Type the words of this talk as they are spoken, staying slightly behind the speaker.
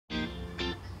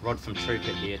Rod from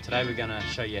Trooper here. Today we're going to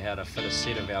show you how to fit a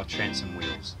set of our transom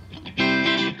wheels.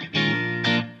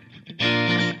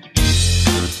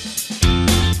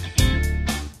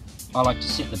 I like to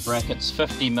set the brackets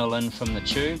 50mm in from the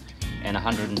tube and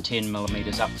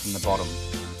 110mm up from the bottom.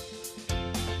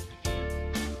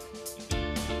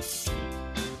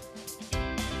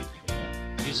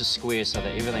 Use a square so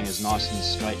that everything is nice and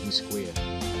straight and square.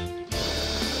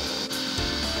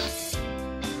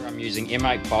 I'm using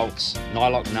M8 bolts,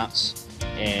 nylock nuts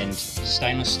and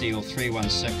stainless steel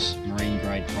 316 marine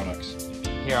grade products.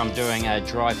 Here I'm doing a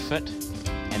dry fit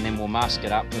and then we'll mask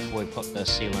it up before we put the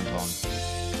sealant on.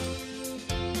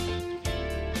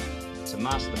 So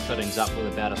mask the fittings up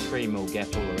with about a 3mm gap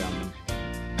all around them.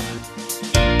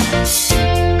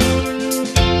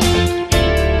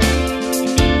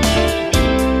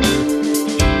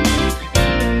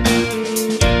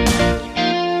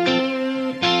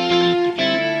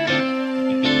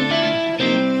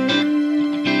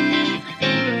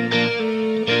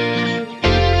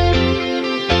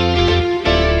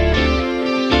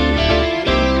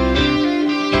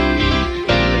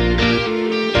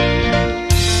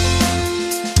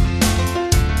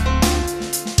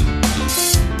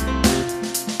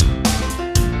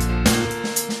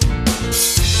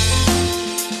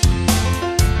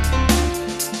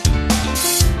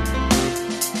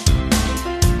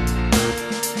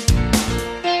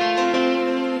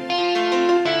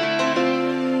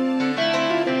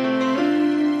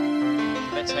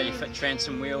 That's how you fit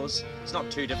transom wheels. It's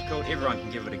not too difficult, everyone can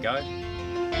give it a go.